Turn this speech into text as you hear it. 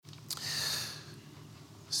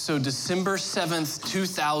So December 7th,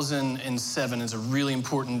 2007 is a really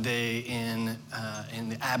important day in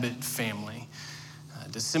the Abbott family.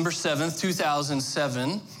 December 7th,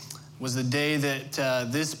 2007 was the day that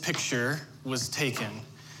this picture was taken.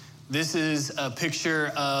 This is a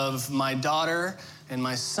picture of my daughter and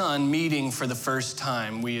my son meeting for the first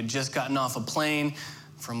time. We had just gotten off a plane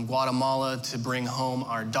from Guatemala to bring home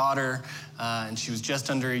our daughter, and she was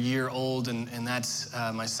just under a year old, and that's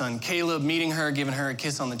my son Caleb, meeting her, giving her a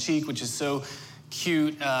kiss on the cheek, which is so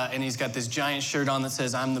cute, and he's got this giant shirt on that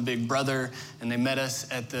says, "I'm the big brother," and they met us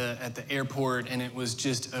at the airport, and it was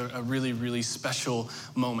just a really, really special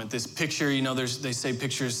moment. This picture, you know, they say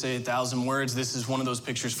pictures say 1,000 words. This is one of those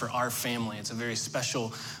pictures for our family. It's a very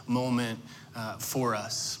special moment for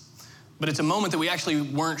us. But it's a moment that we actually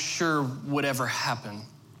weren't sure would ever happen.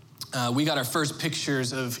 We got our first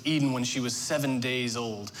pictures of Eden when she was 7 days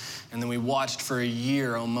old, and then we watched for a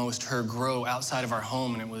year almost her grow outside of our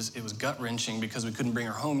home, and it was gut-wrenching because we couldn't bring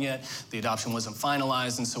her home yet. The adoption wasn't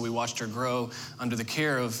finalized, and so we watched her grow under the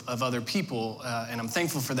care of other people, and I'm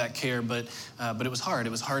thankful for that care, but it was hard.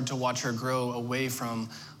 It was hard to watch her grow away from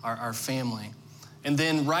our family. And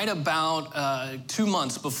then right about 2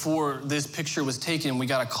 months before this picture was taken, we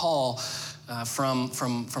got a call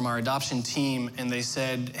from our adoption team, and they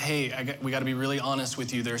said, "Hey, we got to be really honest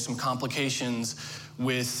with you. There are some complications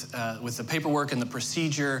with the paperwork and the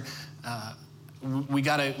procedure. We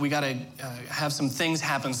gotta have some things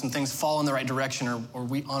happen, some things fall in the right direction, or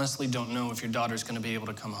we honestly don't know if your daughter's going to be able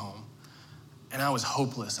to come home." And I was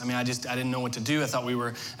hopeless. I mean, I didn't know what to do. I thought we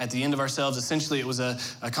were at the end of ourselves. Essentially, it was a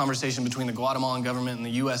conversation between the Guatemalan government and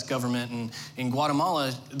the U.S. government. And in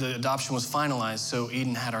Guatemala, the adoption was finalized. So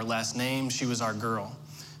Eden had our last name. She was our girl.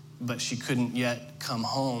 But she couldn't yet come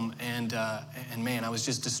home. And man, I was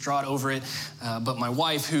just distraught over it. But my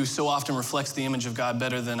wife, who so often reflects the image of God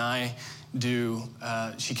better than I do,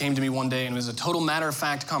 she came to me one day, and it was a total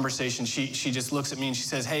matter-of-fact conversation. She just looks at me and she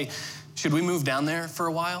says, "Hey, should we move down there for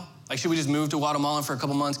a while? Like, should we just move to Guatemala for a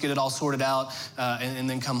couple months, get it all sorted out, and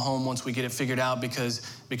then come home once we get it figured out, because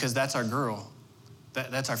that's our girl.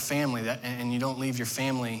 That's our family, and you don't leave your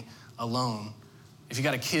family alone. If you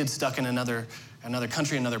got a kid stuck in another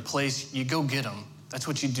country, another place, you go get them. That's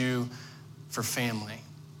what you do for family."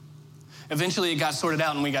 Eventually, it got sorted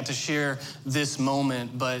out, and we got to share this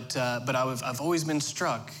moment, but I've always been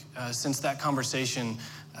struck since that conversation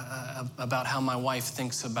about how my wife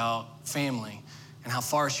thinks about family, and how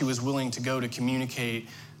far she was willing to go to communicate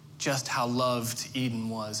just how loved Eden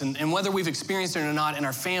was. And whether we've experienced it or not in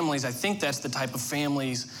our families, I think that's the type of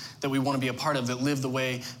families that we want to be a part of, that live the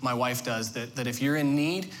way my wife does, that if you're in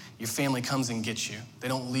need, your family comes and gets you. They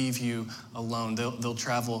don't leave you alone. They'll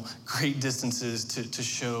travel great distances to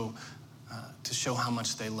show how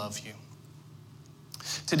much they love you.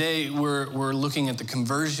 Today, we're looking at the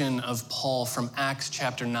conversion of Paul from Acts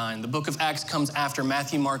chapter 9. The book of Acts comes after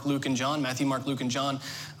Matthew, Mark, Luke, and John. Matthew, Mark, Luke, and John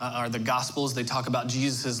are the Gospels. They talk about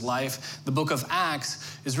Jesus' life. The book of Acts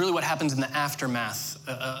is really what happens in the aftermath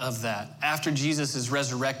of that. After Jesus is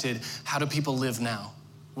resurrected, how do people live now?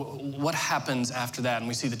 What happens after that? And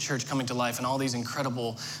we see the church coming to life and all these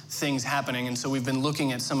incredible things happening. And so we've been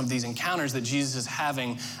looking at some of these encounters that Jesus is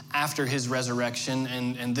having after his resurrection.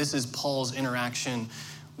 And this is Paul's interaction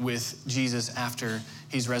with Jesus after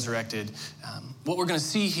he's resurrected. What we're going to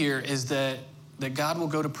see here is that God will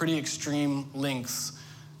go to pretty extreme lengths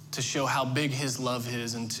to show how big his love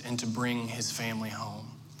is and to bring his family home.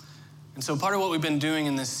 And so part of what we've been doing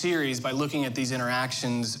in this series by looking at these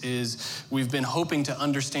interactions is we've been hoping to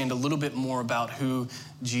understand a little bit more about who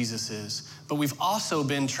Jesus is. But we've also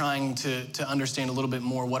been trying to understand a little bit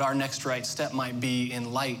more what our next right step might be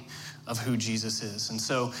in light of who Jesus is. And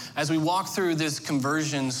so as we walk through this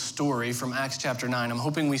conversion story from Acts chapter 9, I'm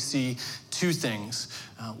hoping we see two things.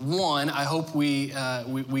 One, I hope we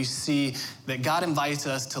see that God invites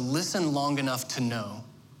us to listen long enough to know.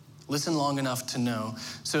 Listen long enough to know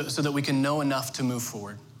so that we can know enough to move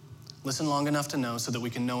forward. Listen long enough to know so that we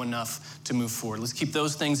can know enough to move forward. Let's keep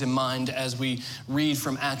those things in mind as we read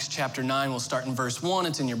from Acts chapter 9. We'll start in verse 1.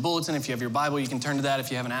 It's in your bulletin. If you have your Bible, you can turn to that.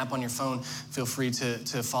 If you have an app on your phone, feel free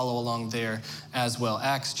to follow along there as well.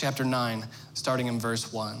 Acts chapter 9, starting in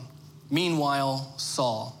verse 1. Meanwhile,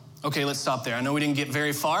 Saul. Okay, let's stop there. I know we didn't get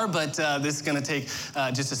very far, but this is going to take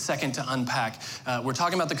just a second to unpack. We're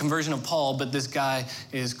talking about the conversion of Paul, but this guy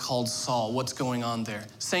is called Saul. What's going on there?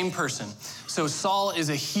 Same person. So Saul is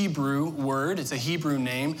a Hebrew word. It's a Hebrew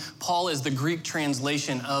name. Paul is the Greek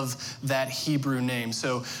translation of that Hebrew name.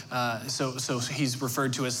 So he's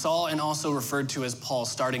referred to as Saul and also referred to as Paul,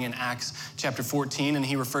 starting in Acts chapter 14. And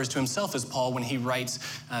he refers to himself as Paul when he writes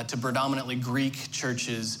to predominantly Greek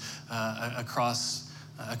churches across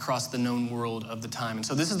across the known world of the time. And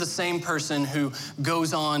so this is the same person who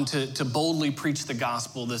goes on to boldly preach the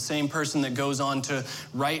gospel, the same person that goes on to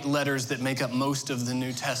write letters that make up most of the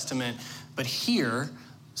New Testament. But here,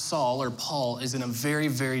 Saul, or Paul, is in a very,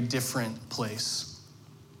 very different place.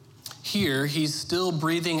 Here, he's still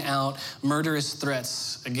breathing out murderous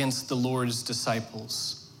threats against the Lord's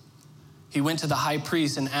disciples. He went to the high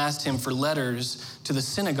priest and asked him for letters to the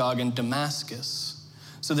synagogue in Damascus,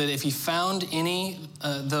 so that if he found any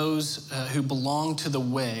those who belonged to the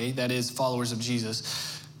way, that is, followers of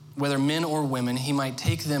Jesus, whether men or women, he might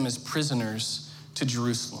take them as prisoners to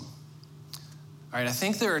Jerusalem. All right, I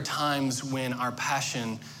think there are times when our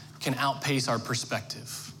passion can outpace our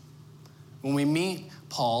perspective. When we meet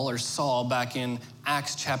Paul or Saul back in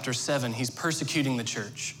Acts chapter 7, he's persecuting the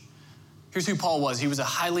church. Here's who Paul was. He was a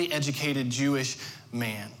highly educated Jewish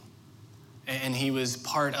man. And he was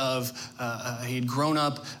part of, he'd grown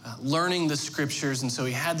up learning the scriptures, and so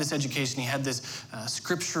he had this education, he had this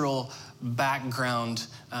scriptural background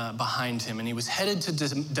behind him, and he was headed to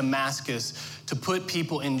Damascus to put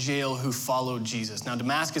people in jail who followed Jesus. Now,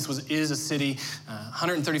 Damascus is a city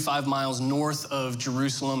 135 miles north of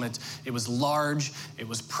Jerusalem. It was large, it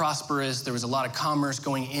was prosperous, there was a lot of commerce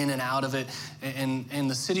going in and out of it, and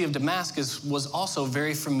the city of Damascus was also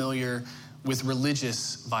very familiar with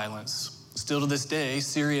religious violence. Still to this day,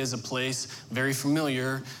 Syria is a place very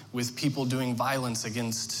familiar with people doing violence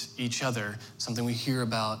against each other, something we hear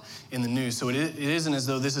about in the news. So it isn't as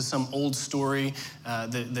though this is some old story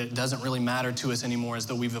that doesn't really matter to us anymore, as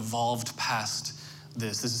though we've evolved past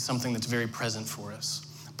this. This is something that's very present for us.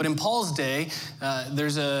 But in Paul's day,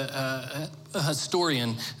 there's a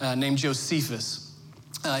historian named Josephus.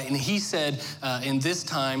 And he said in this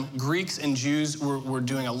time, Greeks and Jews were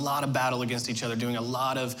doing a lot of battle against each other, doing a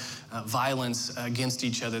lot of violence against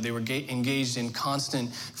each other. They were engaged in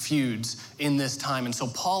constant feuds in this time. And so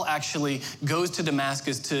Paul actually goes to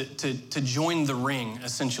Damascus to join the ring,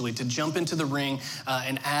 essentially, to jump into the ring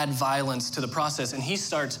and add violence to the process. And he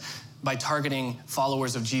starts by targeting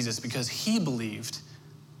followers of Jesus because he believed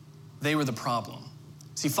they were the problem.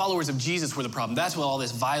 See, followers of Jesus were the problem. That's what all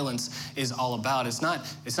this violence is all about. It's not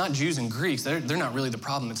Jews and Greeks. They're not really the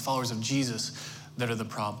problem. It's followers of Jesus that are the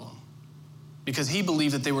problem. Because he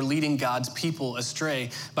believed that they were leading God's people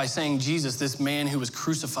astray by saying Jesus, this man who was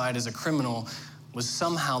crucified as a criminal, was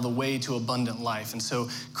somehow the way to abundant life. And so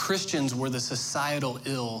Christians were the societal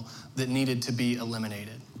ill that needed to be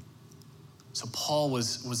eliminated. So Paul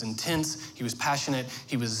was intense, he was passionate,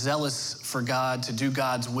 he was zealous for God, to do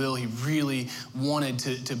God's will. He really wanted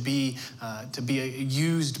to be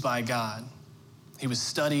used by God. He was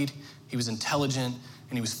studied, he was intelligent,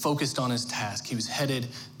 and he was focused on his task. He was headed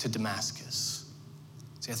to Damascus.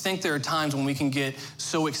 See, I think there are times when we can get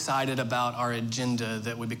so excited about our agenda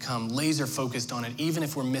that we become laser focused on it, even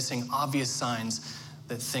if we're missing obvious signs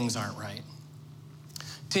that things aren't right.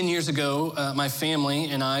 10 years ago, my family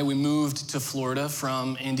and I, we moved to Florida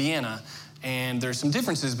from Indiana. And there's some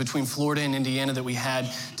differences between Florida and Indiana that we had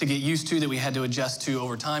to get used to, that we had to adjust to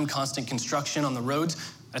over time. Constant construction on the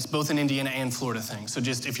roads. That's both an Indiana and Florida thing. So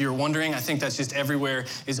just if you're wondering, I think that's just everywhere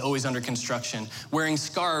is always under construction. Wearing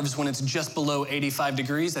scarves when it's just below 85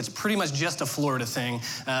 degrees, that's pretty much just a Florida thing.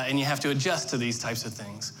 And you have to adjust to these types of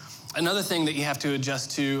things. Another thing that you have to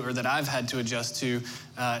adjust to, or that I've had to adjust to,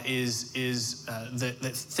 is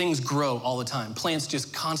that things grow all the time. Plants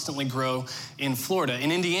just constantly grow in Florida.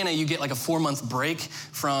 In Indiana, you get like a 4-month break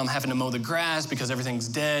from having to mow the grass because everything's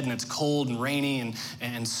dead and it's cold and rainy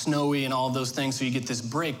and snowy and all of those things. So you get this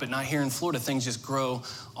break, but not here in Florida. Things just grow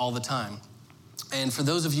all the time. And for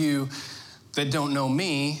those of you that don't know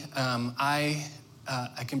me, I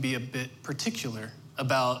can be a bit particular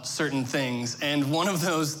about certain things, and one of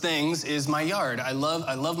those things is my yard. I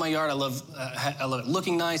love my yard. I love it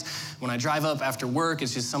looking nice. When I drive up after work,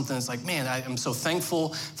 it's just something that's like, man, I'm so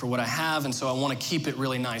thankful for what I have, and so I want to keep it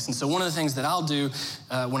really nice. And so one of the things that I'll do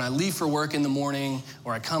when I leave for work in the morning,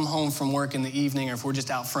 or I come home from work in the evening, or if we're just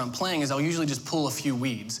out front playing, is I'll usually just pull a few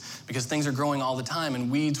weeds, because things are growing all the time, and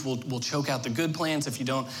weeds will choke out the good plants if you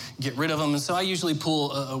don't get rid of them. And so I usually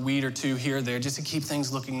pull a weed or two here or there just to keep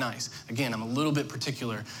things looking nice. Again, I'm a little bit particular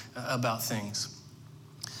about things.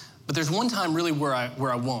 But there's one time really where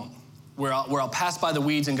I won't, where I'll pass by the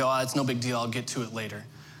weeds and go, it's no big deal, I'll get to it later.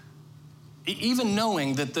 Even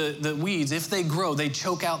knowing that the weeds, if they grow, they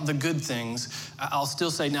choke out the good things, I'll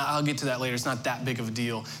still say, no, I'll get to that later. It's not that big of a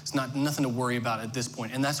deal. It's nothing to worry about at this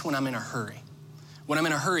point. And that's when I'm in a hurry. When I'm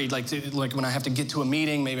in a hurry, like when I have to get to a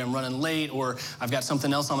meeting, maybe I'm running late, or I've got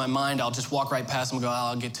something else on my mind, I'll just walk right past them and go,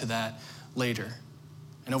 I'll get to that later.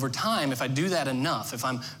 And over time, if I do that enough, if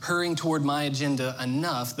I'm hurrying toward my agenda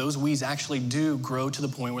enough, those weeds actually do grow to the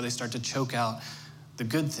point where they start to choke out the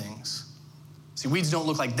good things. See, weeds don't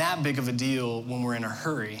look like that big of a deal when we're in a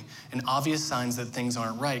hurry, and obvious signs that things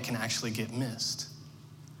aren't right can actually get missed.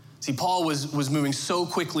 See, Paul was moving so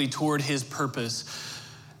quickly toward his purpose,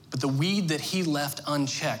 but the weed that he left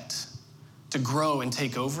unchecked to grow and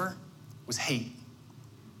take over was hate.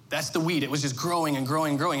 That's the weed. It was just growing and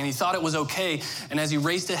growing and growing, and he thought it was okay, and as he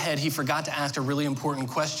raced ahead, he forgot to ask a really important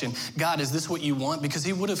question. God, is this what you want? Because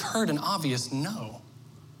he would have heard an obvious no.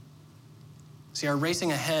 See, our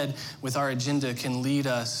racing ahead with our agenda can lead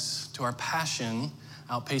us to our passion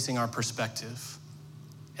outpacing our perspective.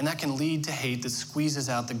 And that can lead to hate that squeezes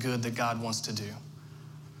out the good that God wants to do.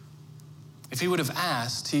 If he would have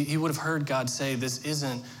asked, he would have heard God say, this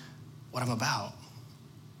isn't what I'm about.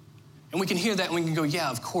 And we can hear that and we can go, yeah,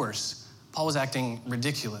 of course. Paul was acting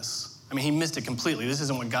ridiculous. I mean, he missed it completely. This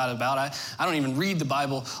isn't what God is about. I don't even read the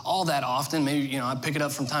Bible all that often. Maybe, I pick it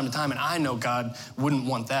up from time to time, and I know God wouldn't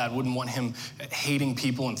want that, wouldn't want him hating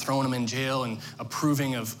people and throwing them in jail and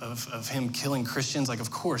approving of him killing Christians. Like,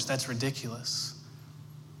 of course, that's ridiculous.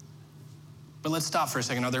 But let's stop for a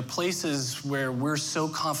second. Are there places where we're so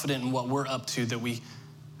confident in what we're up to that we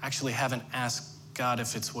actually haven't asked God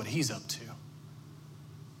if it's what he's up to?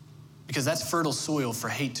 Because that's fertile soil for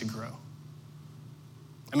hate to grow.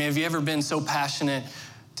 I mean, have you ever been so passionate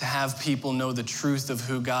to have people know the truth of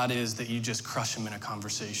who God is that you just crush them in a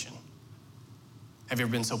conversation? Have you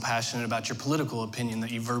ever been so passionate about your political opinion that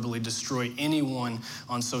you verbally destroy anyone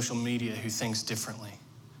on social media who thinks differently?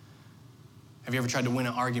 Have you ever tried to win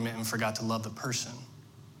an argument and forgot to love the person?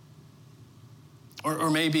 Or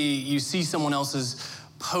maybe you see someone else's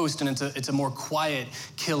post and it's a more quiet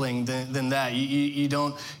killing than that. You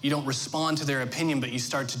don't respond to their opinion, but you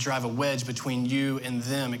start to drive a wedge between you and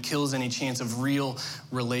them. It kills any chance of real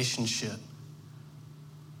relationship.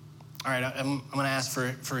 All right, I'm going to ask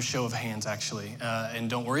for a show of hands, actually. And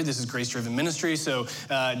don't worry, this is grace-driven ministry, so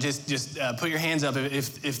just put your hands up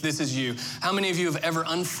if this is you. How many of you have ever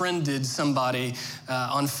unfriended somebody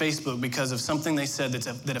on Facebook because of something they said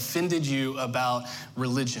that offended you about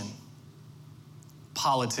religion,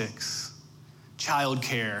 politics,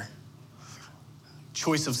 childcare,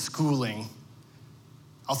 choice of schooling?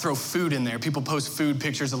 I'll throw food in there. People post food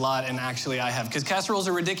pictures a lot, and actually I have. Because casseroles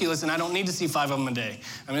are ridiculous, and I don't need to see 5 of them a day.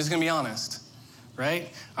 I'm just going to be honest, right?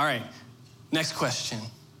 All right, next question.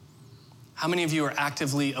 How many of you are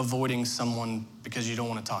actively avoiding someone because you don't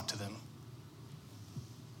want to talk to them?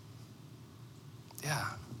 Yeah.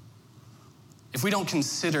 If we don't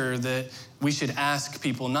consider that we should ask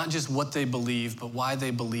people not just what they believe, but why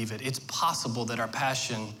they believe it, it's possible that our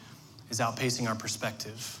passion is outpacing our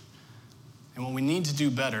perspective. And what we need to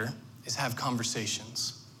do better is have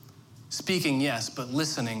conversations. Speaking, yes, but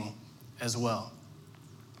listening as well.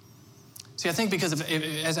 See, I think because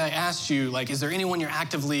as I asked you, is there anyone you're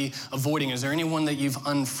actively avoiding? Is there anyone that you've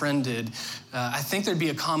unfriended? I think there'd be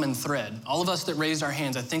a common thread. All of us that raised our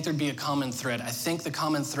hands, I think there'd be a common thread. I think the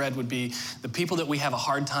common thread would be the people that we have a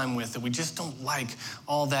hard time with, that we just don't like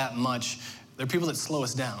all that much. They're people that slow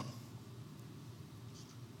us down.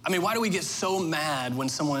 I mean, why do we get so mad when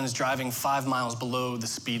someone is driving 5 miles below the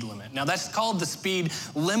speed limit? Now, that's called the speed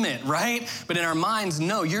limit, right? But in our minds,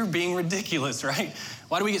 no, you're being ridiculous, right?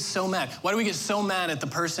 Why do we get so mad? Why do we get so mad at the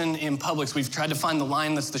person in Publix? We've tried to find the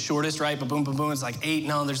line that's the shortest, right? But boom, boom, boom, it's 8.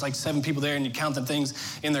 No, there's 7 people there, and you count the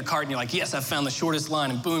things in their cart, and you're like, yes, I found the shortest line,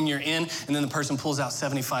 and boom, you're in, and then the person pulls out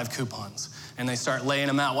 75 coupons, and they start laying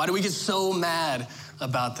them out. Why do we get so mad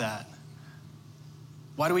about that?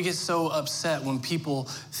 Why do we get so upset when people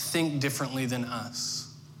think differently than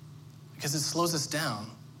us? Because it slows us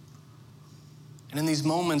down. And in these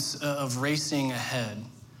moments of racing ahead,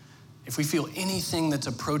 if we feel anything that's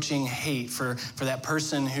approaching hate for that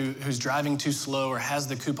person who's driving too slow or has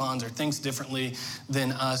the coupons or thinks differently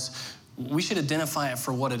than us, we should identify it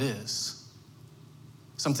for what it is.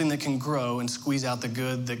 Something that can grow and squeeze out the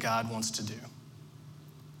good that God wants to do.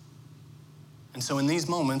 And so in these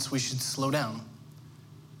moments, we should slow down.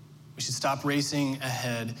 We should stop racing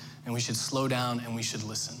ahead, and we should slow down, and we should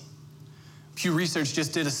listen. Pew Research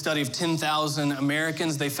just did a study of 10,000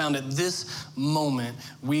 Americans. They found at this moment,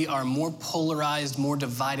 we are more polarized, more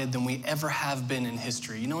divided than we ever have been in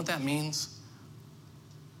history. You know what that means?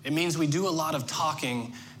 It means we do a lot of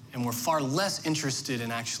talking, and we're far less interested in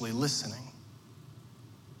actually listening.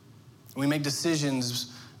 We make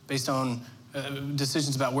decisions based on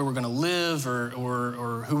decisions about where we're going to live or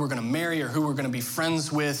who we're going to marry or who we're going to be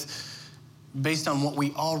friends with based on what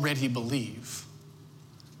we already believe.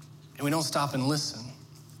 And we don't stop and listen.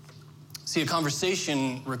 See, a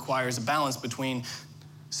conversation requires a balance between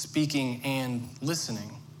speaking and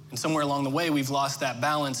listening. And somewhere along the way, we've lost that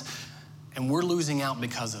balance, and we're losing out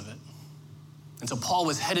because of it. And so Paul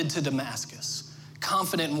was headed to Damascus,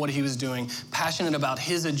 confident in what he was doing, passionate about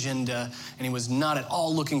his agenda, and he was not at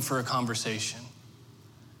all looking for a conversation.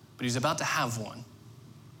 But he was about to have one.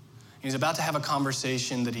 He was about to have a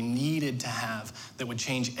conversation that he needed to have that would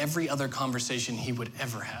change every other conversation he would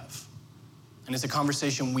ever have. And it's a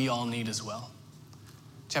conversation we all need as well.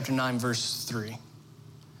 Chapter 9, verse 3.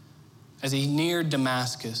 As he neared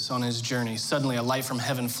Damascus on his journey, suddenly a light from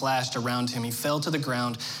heaven flashed around him. He fell to the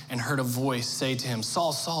ground and heard a voice say to him,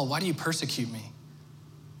 "Saul, Saul, why do you persecute me?"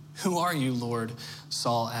 "Who are you, Lord?"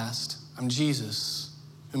 Saul asked. "I'm Jesus,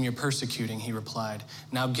 whom you're persecuting," he replied.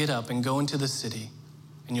 "Now get up and go into the city,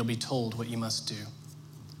 and you'll be told what you must do."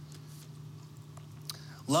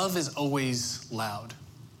 Love is always loud.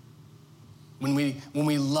 When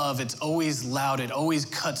we love, it's always loud. It always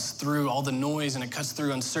cuts through all the noise, and it cuts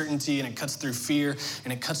through uncertainty, and it cuts through fear,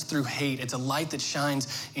 and it cuts through hate. It's a light that shines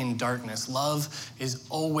in darkness. Love is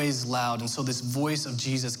always loud. And so this voice of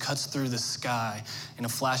Jesus cuts through the sky in a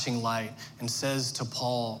flashing light and says to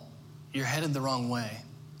Paul, "You're headed the wrong way.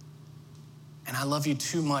 And I love you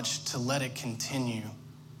too much to let it continue.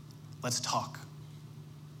 Let's talk."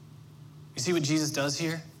 You see what Jesus does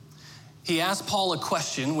here? He asks Paul a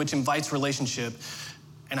question, which invites relationship,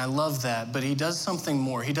 and I love that, but he does something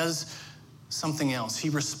more. He does something else. He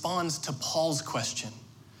responds to Paul's question.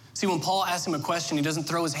 See, when Paul asks him a question, he doesn't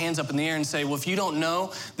throw his hands up in the air and say, "Well, if you don't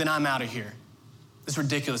know, then I'm out of here. It's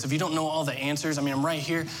ridiculous. If you don't know all the answers, I'm right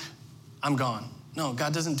here, I'm gone." No,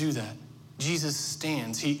 God doesn't do that. Jesus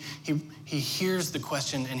stands. He hears the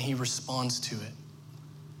question and he responds to it.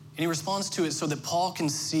 And he responds to it so that Paul can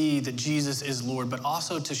see that Jesus is Lord, but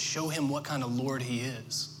also to show him what kind of Lord he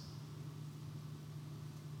is.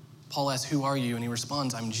 Paul asks, "Who are you?" And he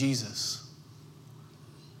responds, "I'm Jesus."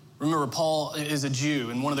 Remember, Paul is a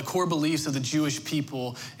Jew, and one of the core beliefs of the Jewish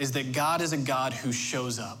people is that God is a God who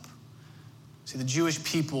shows up. See, the Jewish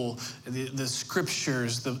people, the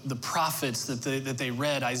scriptures, the prophets that they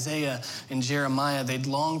read, Isaiah and Jeremiah, they'd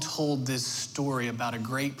long told this story about a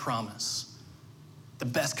great promise. The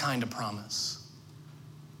best kind of promise.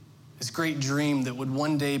 This great dream that would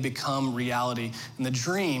one day become reality. And the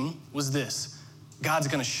dream was this: God's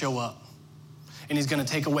gonna show up. And he's gonna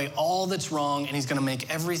take away all that's wrong, and he's gonna make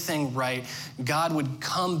everything right. God would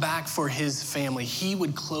come back for his family. He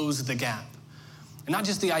would close the gap. And not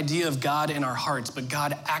just the idea of God in our hearts, but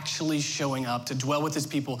God actually showing up to dwell with his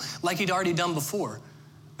people like he'd already done before.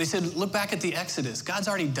 They said, look back at the Exodus. God's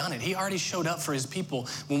already done it. He already showed up for his people.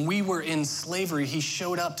 When we were in slavery, he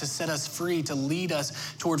showed up to set us free, to lead us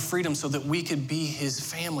toward freedom so that we could be his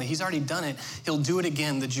family. He's already done it. He'll do it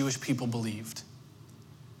again, the Jewish people believed.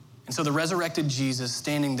 And so the resurrected Jesus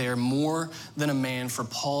standing there, more than a man for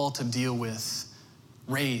Paul to deal with,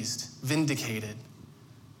 raised, vindicated,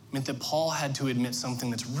 meant that Paul had to admit something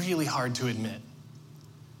that's really hard to admit.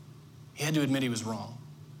 He had to admit he was wrong.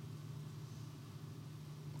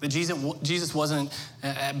 That Jesus wasn't,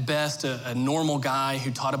 at best, a normal guy who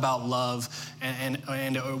taught about love, and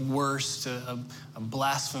at worst, a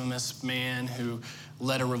blasphemous man who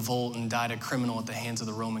led a revolt and died a criminal at the hands of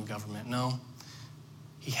the Roman government. No,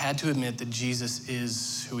 he had to admit that Jesus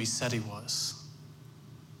is who he said he was.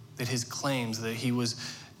 That his claims that he was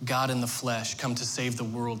God in the flesh, come to save the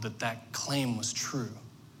world, that claim was true.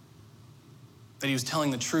 That he was telling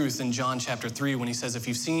the truth in John chapter 3 when he says, "If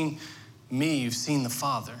you've seen me, you've seen the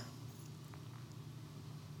Father."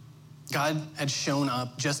 God had shown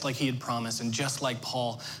up just like he had promised and just like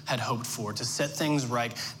Paul had hoped for, to set things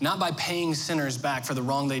right, not by paying sinners back for the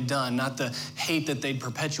wrong they'd done, not the hate that they'd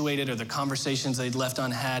perpetuated or the conversations they'd left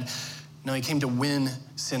unhad. No, he came to win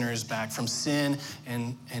sinners back from sin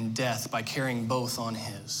and death by carrying both on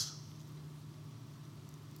his.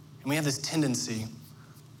 And we have this tendency,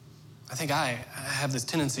 I think I have this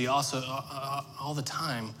tendency also all the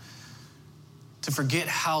time, to forget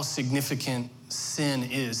how significant sin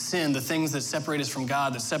is. Sin, the things that separate us from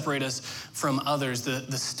God, that separate us from others,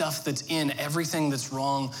 the stuff that's in everything that's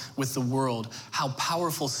wrong with the world, how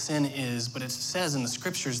powerful sin is. But it says in the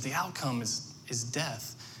scriptures, the outcome is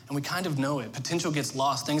death. And we kind of know it. Potential gets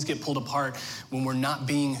lost. Things get pulled apart when we're not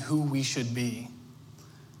being who we should be.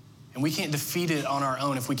 And we can't defeat it on our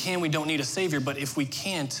own. If we can, we don't need a savior. But if we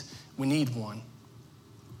can't, we need one.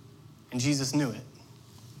 And Jesus knew it.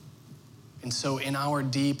 And so in our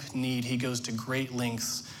deep need, he goes to great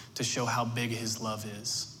lengths to show how big his love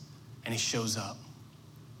is. And he shows up.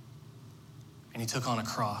 And he took on a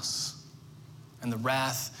cross. And the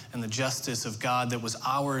wrath and the justice of God that was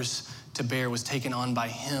ours to bear was taken on by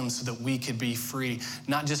him so that we could be free,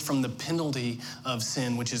 not just from the penalty of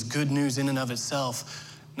sin, which is good news in and of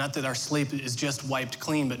itself. Not that our slate is just wiped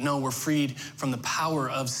clean, but no, we're freed from the power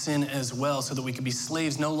of sin as well so that we could be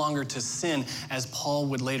slaves no longer to sin, as Paul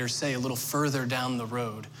would later say a little further down the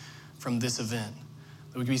road from this event.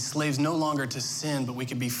 That we could be slaves no longer to sin, but we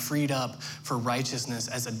could be freed up for righteousness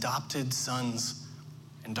as adopted sons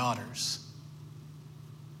and daughters.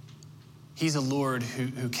 He's a Lord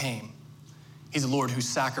who came. He's a Lord who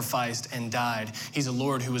sacrificed and died. He's a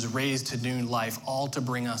Lord who was raised to new life, all to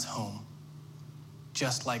bring us home,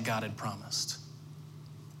 just like God had promised.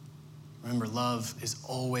 Remember, love is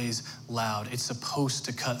always loud. It's supposed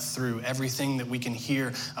to cut through everything that we can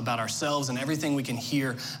hear about ourselves and everything we can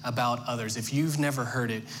hear about others. If you've never heard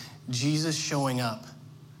it, Jesus showing up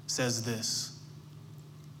says this: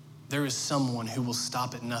 there is someone who will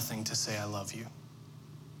stop at nothing to say, I love you.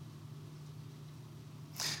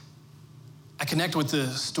 I connect with the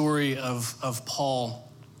story of Paul,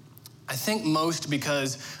 I think most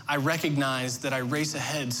because I recognize that I race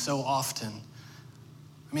ahead so often.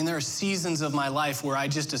 I mean, there are seasons of my life where I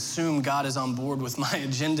just assume God is on board with my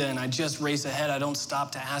agenda and I just race ahead. I don't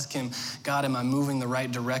stop to ask him, God, am I moving the right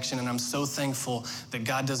direction? And I'm so thankful that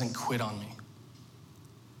God doesn't quit on me.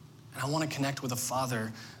 And I want to connect with a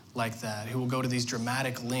father like that, who will go to these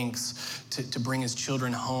dramatic lengths to bring his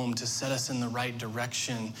children home, to set us in the right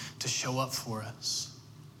direction, to show up for us.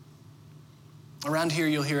 Around here,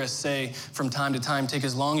 you'll hear us say from time to time, take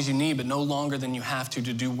as long as you need, but no longer than you have to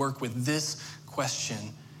do work with this question: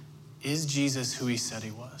 is Jesus who he said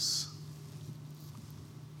he was?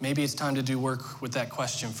 Maybe it's time to do work with that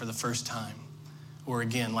question for the first time. Or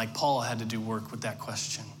again, like Paul had to do work with that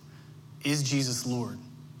question: is Jesus Lord?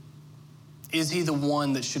 Is he the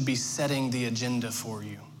one that should be setting the agenda for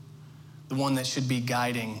you? The one that should be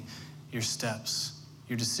guiding your steps,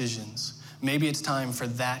 your decisions? Maybe it's time for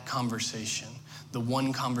that conversation, the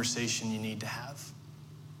one conversation you need to have.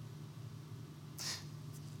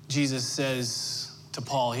 Jesus says to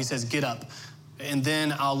Paul, he says, get up, and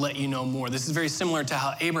then I'll let you know more. This is very similar to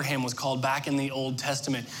how Abraham was called back in the Old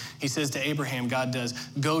Testament. He says to Abraham, God does,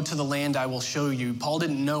 go to the land I will show you. Paul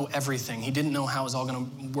didn't know everything. He didn't know how it was all going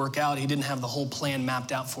to work out. He didn't have the whole plan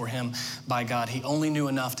mapped out for him by God. He only knew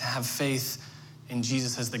enough to have faith in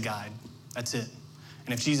Jesus as the guide. That's it.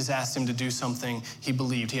 And if Jesus asked him to do something, he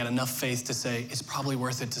believed. He had enough faith to say, it's probably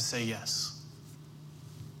worth it to say yes.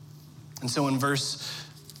 And so in verse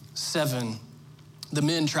 7, the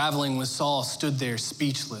men traveling with Saul stood there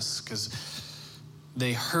speechless because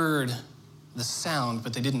they heard the sound,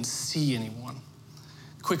 but they didn't see anyone.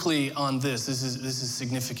 Quickly on this is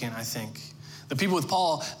significant, I think. The people with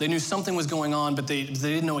Paul, they knew something was going on, but they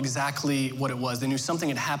didn't know exactly what it was. They knew something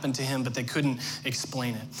had happened to him, but they couldn't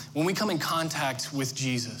explain it. When we come in contact with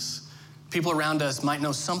Jesus, people around us might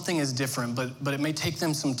know something is different, but it may take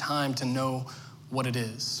them some time to know what it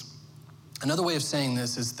is. Another way of saying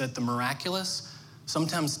this is that the miraculous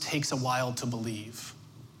sometimes takes a while to believe.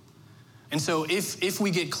 And so if we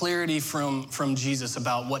get clarity from Jesus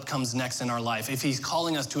about what comes next in our life, if he's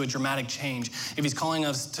calling us to a dramatic change, if he's calling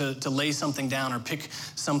us to lay something down or pick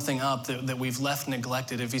something up that we've left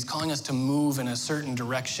neglected, if he's calling us to move in a certain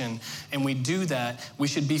direction, and we do that, we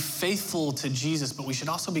should be faithful to Jesus, but we should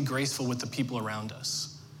also be graceful with the people around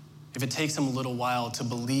us if it takes them a little while to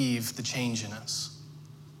believe the change in us.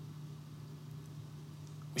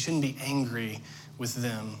 We shouldn't be angry with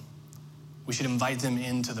them. We should invite them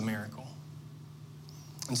into the miracle.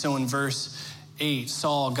 And so in verse 8,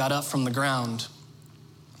 Saul got up from the ground,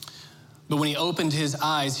 but when he opened his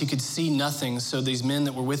eyes, he could see nothing. So these men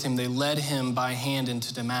that were with him, they led him by hand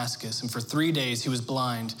into Damascus. And for 3 days he was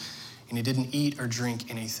blind, and he didn't eat or drink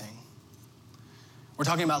anything. We're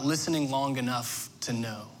talking about listening long enough to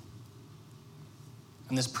know.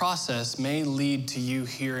 And this process may lead to you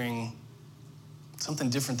hearing something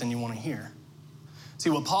different than you want to hear. See,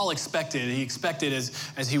 what Paul expected, he expected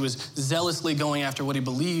as he was zealously going after what he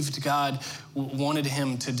believed God wanted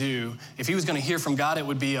him to do, if he was going to hear from God, it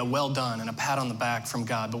would be a well done and a pat on the back from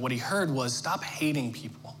God. But what he heard was, stop hating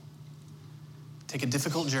people. Take a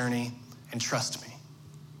difficult journey and trust me.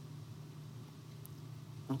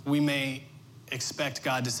 We may expect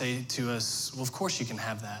God to say to us, well, of course you can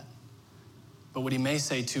have that. But what he may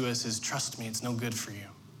say to us is, trust me, it's no good for you.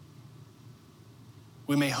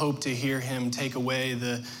 We may hope to hear him take away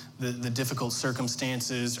the difficult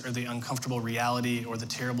circumstances or the uncomfortable reality or the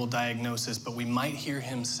terrible diagnosis, but we might hear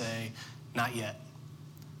him say, not yet,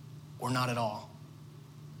 or not at all.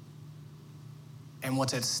 And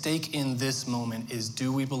what's at stake in this moment is,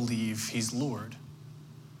 do we believe he's Lord?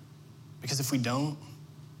 Because if we don't,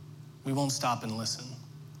 we won't stop and listen.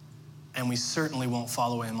 and we certainly won't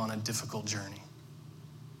follow him on a difficult journey.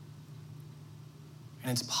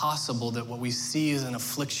 And it's possible that what we see as an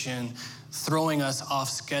affliction throwing us off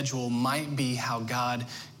schedule might be how God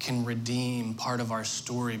can redeem part of our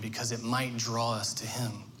story, because it might draw us to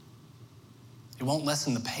him. It won't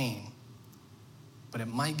lessen the pain, but it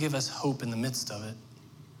might give us hope in the midst of it.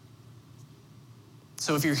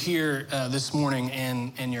 So if you're here this morning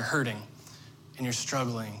and you're hurting and you're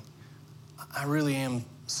struggling, I really am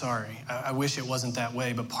sorry. I wish it wasn't that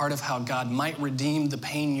way, but part of how God might redeem the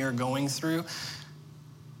pain you're going through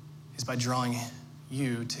is by drawing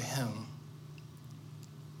you to him.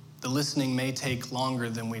 The listening may take longer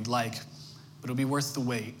than we'd like, but it'll be worth the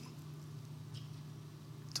wait.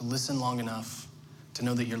 To listen long enough to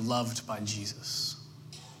know that you're loved by Jesus.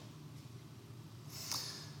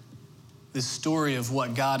 This story of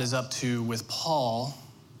what God is up to with Paul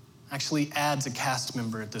actually adds a cast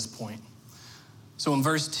member at this point. So in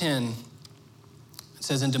verse 10, it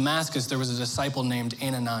says, in Damascus there was a disciple named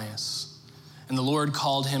Ananias, and the Lord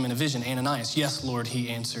called him in a vision. Ananias, yes, Lord, he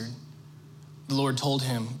answered. The Lord told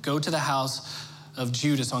him, go to the house of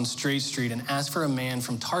Judas on Straight Street and ask for a man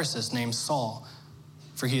from Tarsus named Saul,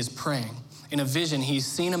 for he is praying. In a vision, he's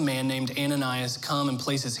seen a man named Ananias come and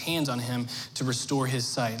place his hands on him to restore his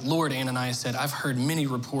sight. Lord, Ananias said, I've heard many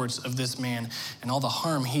reports of this man and all the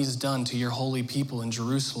harm he's done to your holy people in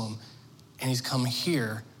Jerusalem. And he's come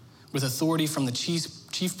here with authority from the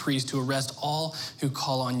chief priest to arrest all who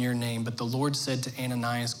call on your name. But the Lord said to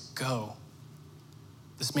Ananias, go.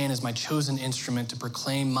 This man is my chosen instrument to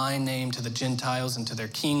proclaim my name to the Gentiles and to their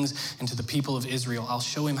kings and to the people of Israel. I'll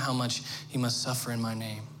show him how much he must suffer in my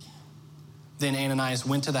name. Then Ananias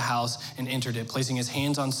went to the house and entered it. Placing his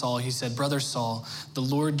hands on Saul, he said, Brother Saul, the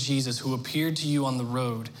Lord Jesus, who appeared to you on the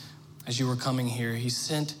road as you were coming here, he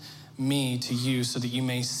sent me to you so that you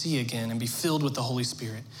may see again and be filled with the Holy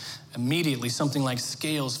Spirit. Immediately, something like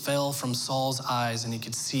scales fell from Saul's eyes and he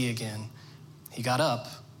could see again. He got up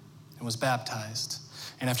and was baptized.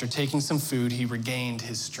 And after taking some food, he regained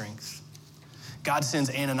his strength. God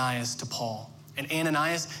sends Ananias to Paul. And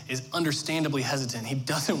Ananias is understandably hesitant. He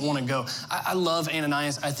doesn't want to go. I love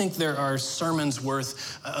Ananias. I think there are sermons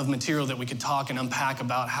worth of material that we could talk and unpack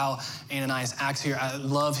about how Ananias acts here. I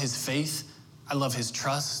love his faith. I love his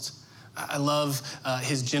trust. I love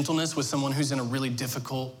his gentleness with someone who's in a really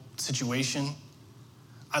difficult situation.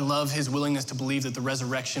 I love his willingness to believe that the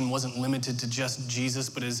resurrection wasn't limited to just Jesus,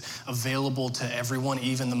 but is available to everyone,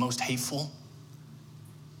 even the most hateful.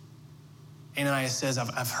 Ananias says,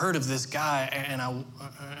 I've heard of this guy, and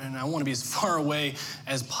I want to be as far away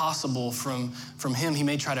as possible from him. He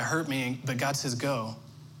may try to hurt me, but God says, go.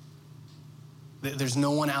 There's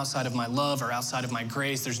no one outside of my love or outside of my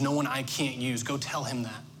grace. There's no one I can't use. Go tell him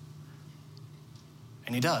that.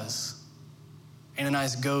 And he does.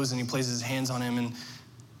 Ananias goes and he places his hands on him, and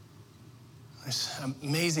there's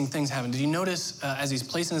amazing things happen. Did you notice, as he's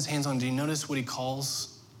placing his hands on him, did you notice what he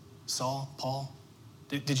calls Saul, Paul?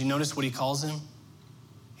 Did you notice what he calls him?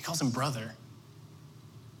 He calls him brother.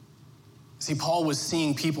 See, Paul was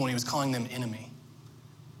seeing people and he was calling them enemy.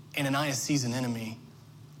 Ananias sees an enemy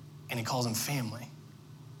and he calls him family.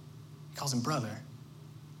 He calls him brother.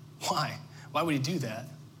 Why? Why would he do that?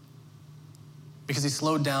 Because he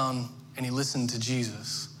slowed down and he listened to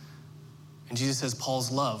Jesus. And Jesus says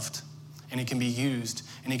Paul's loved and he can be used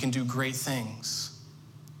and he can do great things.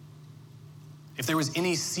 If there was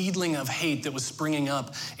any seedling of hate that was springing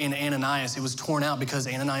up in Ananias, it was torn out because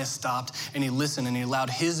Ananias stopped and he listened and he allowed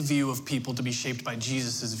his view of people to be shaped by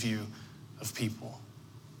Jesus' view of people.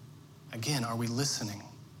 Again, are we listening?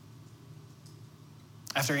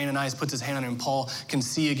 After Ananias puts his hand on him, Paul can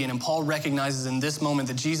see again, and Paul recognizes in this moment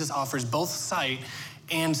that Jesus offers both sight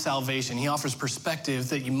and salvation. He offers perspective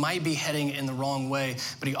that you might be heading in the wrong way,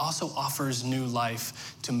 but he also offers new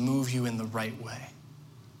life to move you in the right way.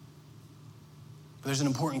 But there's an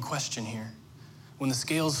important question here. When the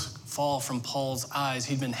scales fall from Paul's eyes,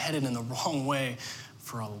 he'd been headed in the wrong way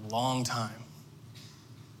for a long time.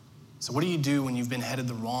 So what do you do when you've been headed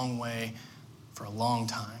the wrong way for a long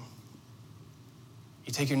time?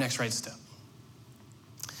 You take your next right step.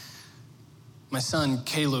 My son,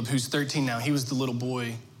 Caleb, who's 13 now, he was the little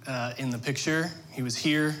boy in the picture. He was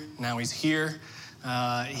here, now he's here.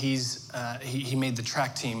 He made the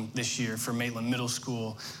track team this year for Maitland Middle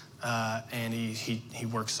School. And he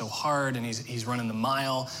works so hard, and he's running the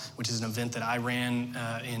mile, which is an event that I ran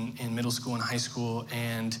in middle school and high school,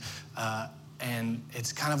 and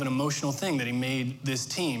it's kind of an emotional thing that he made this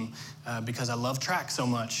team because I love track so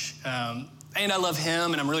much. And I love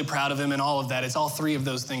him, and I'm really proud of him, and all of that. It's all three of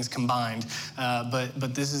those things combined. But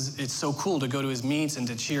it's so cool to go to his meets and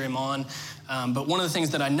to cheer him on. But one of the things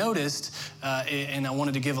that I noticed, and I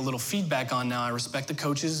wanted to give a little feedback on now, I respect the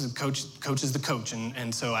coaches. The coach is the coach,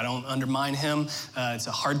 and so I don't undermine him. It's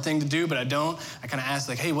a hard thing to do, but I don't. I kind of ask,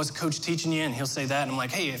 like, hey, what's the coach teaching you? And he'll say that, and I'm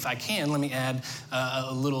like, hey, if I can, let me add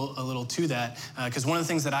a little to that. Because one of the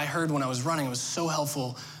things that I heard when I was running, it was so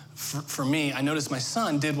helpful for me. I noticed my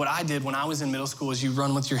son did what I did when I was in middle school, is you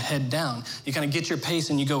run with your head down. You kind of get your pace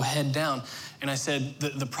and you go head down. And I said,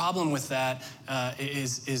 the problem with that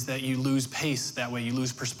is that you lose pace that way. You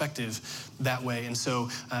lose perspective that way. And so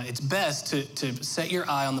it's best to set your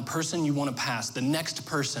eye on the person you want to pass, the next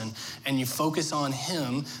person, and you focus on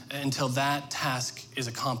him until that task is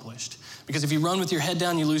accomplished. Because if you run with your head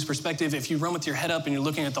down, you lose perspective. If you run with your head up and you're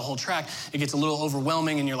looking at the whole track, it gets a little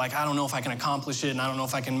overwhelming and you're like, I don't know if I can accomplish it and I don't know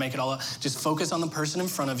if I can make it all up. Just focus on the person in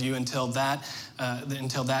front of you until that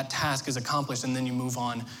task is accomplished, and then you move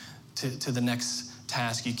on to the next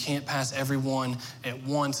task. You can't pass everyone at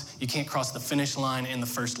once. You can't cross the finish line in the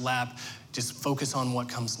first lap. Just focus on what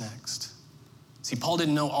comes next. See, Paul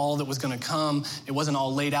didn't know all that was going to come. It wasn't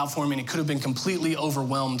all laid out for him, and he could have been completely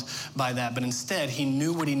overwhelmed by that. But instead, he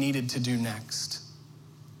knew what he needed to do next.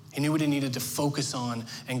 He knew what he needed to focus on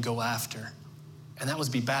and go after. And that was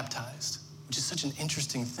be baptized, which is such an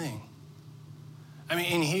interesting thing. I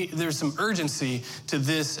mean, there's some urgency to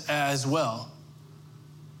this as well.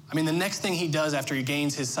 I mean, the next thing he does after he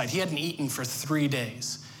gains his sight, he hadn't eaten for 3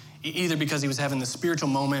 days. Either because he was having the spiritual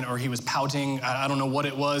moment or he was pouting. I don't know what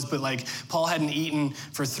it was, but like Paul hadn't eaten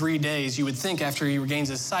for 3 days. You would think after he regains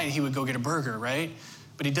his sight, he would go get a burger, right?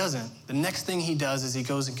 But he doesn't. The next thing he does is he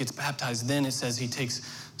goes and gets baptized. Then it says he takes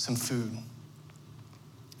some food.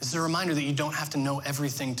 This is a reminder that you don't have to know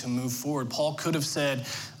everything to move forward. Paul could have said,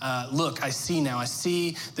 look, I see now. I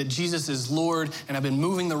see that Jesus is Lord, and I've been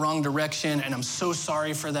moving the wrong direction, and I'm so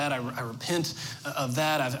sorry for that. I repent of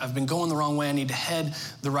that. I've been going the wrong way. I need to head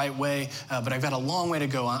the right way, but I've got a long way to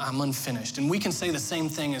go. I'm unfinished. And we can say the same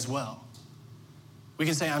thing as well. We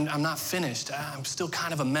can say, I'm not finished. I'm still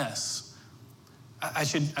kind of a mess. I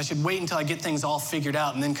should wait until I get things all figured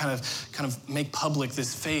out and then kind of make public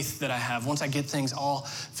this faith that I have once I get things all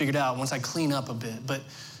figured out, once I clean up a bit. But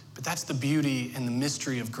that's the beauty and the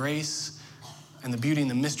mystery of grace and the beauty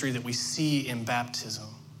and the mystery that we see in baptism.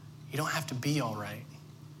 You don't have to be all right.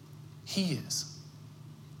 He is.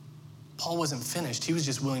 Paul wasn't finished. He was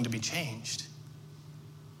just willing to be changed.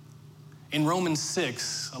 In Romans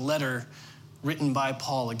 6, a letter written by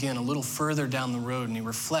Paul, again, a little further down the road, and he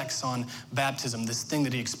reflects on baptism, this thing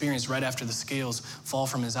that he experienced right after the scales fall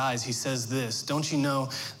from his eyes. He says this, don't you know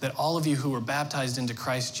that all of you who were baptized into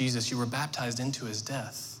Christ Jesus, you were baptized into his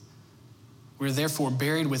death? We are therefore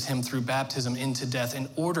buried with him through baptism into death, in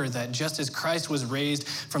order that just as Christ was raised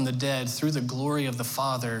from the dead through the glory of the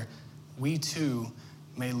Father, we too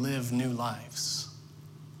may live new lives.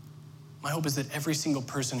 My hope is that every single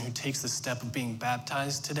person who takes the step of being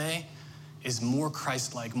baptized today is more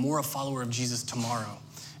Christ-like, more a follower of Jesus tomorrow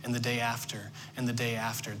and the day after and the day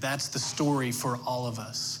after. That's the story for all of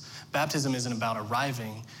us. Baptism isn't about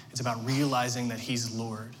arriving. It's about realizing that he's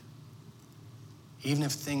Lord, even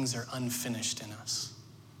if things are unfinished in us.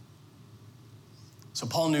 So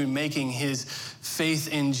Paul knew making his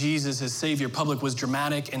faith in Jesus as Savior public was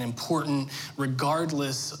dramatic and important,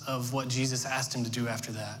 regardless of what Jesus asked him to do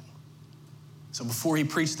after that. So before he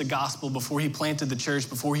preached the gospel, before he planted the church,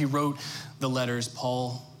 before he wrote the letters,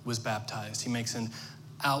 Paul was baptized. He makes an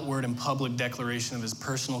outward and public declaration of his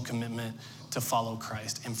personal commitment to follow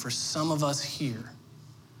Christ. And for some of us here,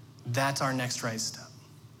 that's our next right step.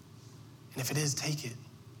 And if it is, take it.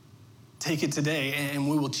 Take it today, and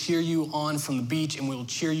we will cheer you on from the beach, and we will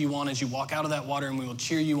cheer you on as you walk out of that water, and we will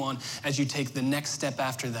cheer you on as you take the next step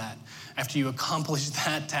after that. After you accomplish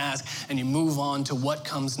that task and you move on to what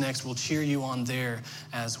comes next, we'll cheer you on there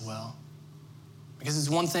as well. Because it's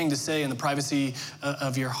one thing to say in the privacy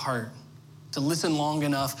of your heart, to listen long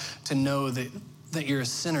enough to know that you're a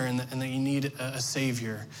sinner and that you need a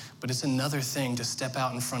Savior. But it's another thing to step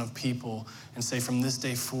out in front of people and say, from this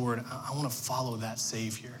day forward, I want to follow that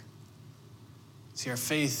Savior. See, our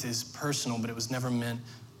faith is personal, but it was never meant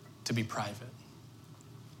to be private.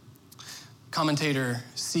 Commentator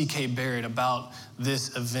C.K. Barrett about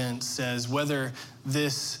this event says, whether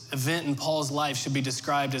this event in Paul's life should be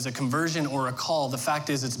described as a conversion or a call, the fact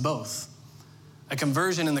is it's both. A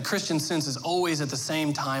conversion in the Christian sense is always at the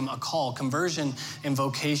same time a call. Conversion and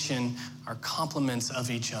vocation are complements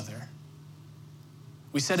of each other.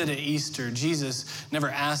 We said it at Easter, Jesus never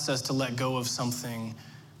asked us to let go of something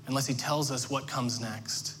unless he tells us what comes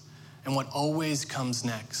next. And what always comes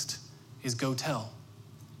next is go tell.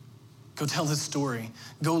 Go tell the story.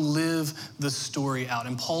 Go live the story out.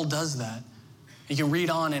 And Paul does that. You can read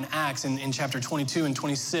on in Acts in chapter 22 and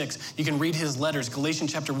 26. You can read his letters.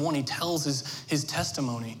 Galatians chapter 1, he tells his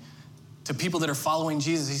testimony to people that are following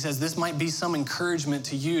Jesus. He says, this might be some encouragement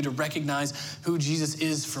to you to recognize who Jesus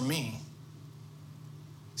is for me.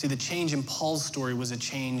 See, the change in Paul's story was a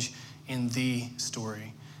change in the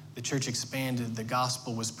story. The church expanded. The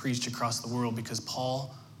gospel was preached across the world because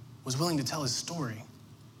Paul was willing to tell his story.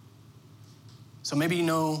 So maybe you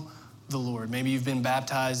know the Lord. Maybe you've been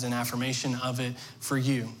baptized in affirmation of it for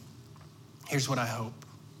you. Here's what I hope.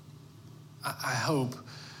 I hope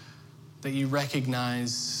that you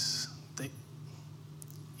recognize that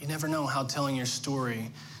you never know how telling your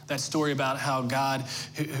story, that story about how God,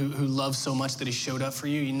 who loves so much that he showed up for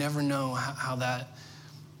you, you never know how that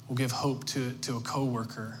will give hope to a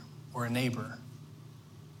coworker or a neighbor,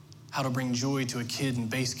 how to bring joy to a kid in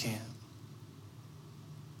base camp,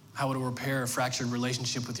 how it'll repair a fractured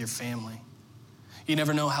relationship with your family. You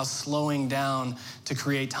never know how slowing down to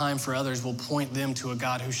create time for others will point them to a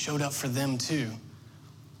God who showed up for them too,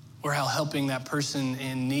 or how helping that person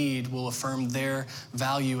in need will affirm their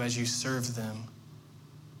value as you serve them,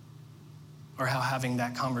 or how having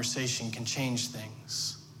that conversation can change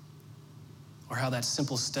things, or how that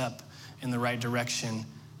simple step in the right direction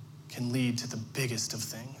can lead to the biggest of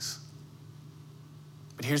things.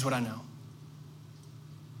 But here's what I know.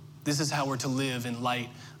 This is how we're to live in light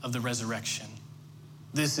of the resurrection.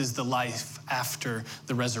 This is the life after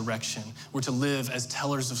the resurrection. We're to live as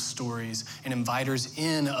tellers of stories and inviters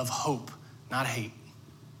in of hope, not hate.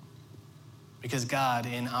 Because God,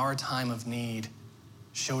 in our time of need,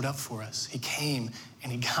 showed up for us. He came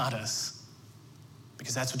and he got us.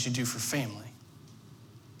 Because that's what you do for family.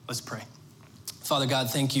 Let's pray. Father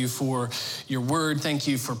God, thank you for your word. Thank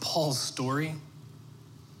you for Paul's story.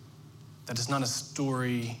 That is not a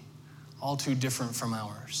story all too different from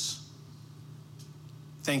ours.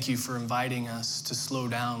 Thank you for inviting us to slow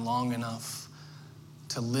down long enough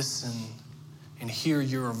to listen and hear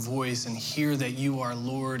your voice and hear that you are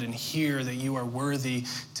Lord and hear that you are worthy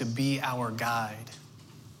to be our guide.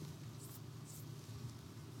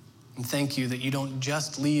 And thank you that you don't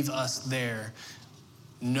just leave us there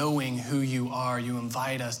knowing who you are. You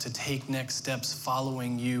invite us to take next steps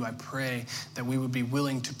following you. I pray that we would be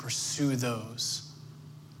willing to pursue those.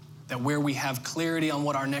 That where we have clarity on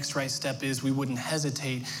what our next right step is, we wouldn't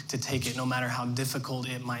hesitate to take it no matter how difficult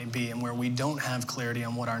it might be. And where we don't have clarity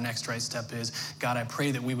on what our next right step is, God, I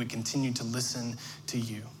pray that we would continue to listen to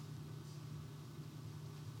you.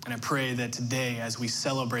 And I pray that today, as we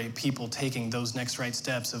celebrate people taking those next right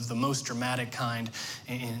steps of the most dramatic kind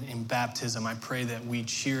in baptism, I pray that we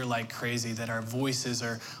cheer like crazy, that our voices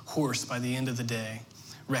are hoarse by the end of the day,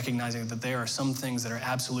 recognizing that there are some things that are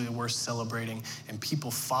absolutely worth celebrating, and people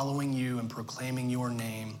following you and proclaiming your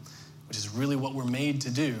name, which is really what we're made to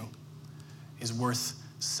do, is worth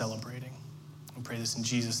celebrating. We pray this in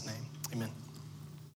Jesus' name. Amen.